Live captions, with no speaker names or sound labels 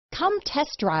Come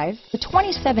test drive the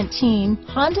 2017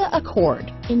 Honda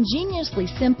Accord. Ingeniously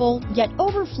simple, yet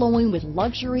overflowing with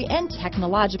luxury and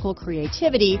technological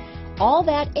creativity, all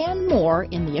that and more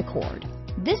in the Accord.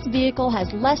 This vehicle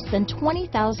has less than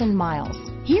 20,000 miles.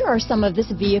 Here are some of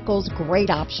this vehicle's great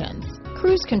options: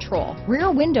 cruise control,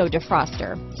 rear window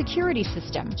defroster, security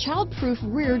system, child-proof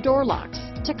rear door locks,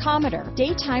 tachometer,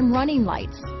 daytime running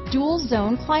lights, dual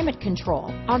zone climate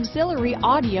control, auxiliary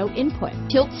audio input,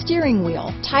 tilt steering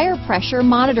wheel, tire pressure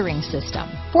monitoring system,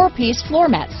 4-piece floor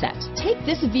mat set. Take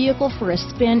this vehicle for a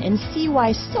spin and see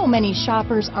why so many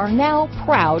shoppers are now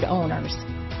proud owners.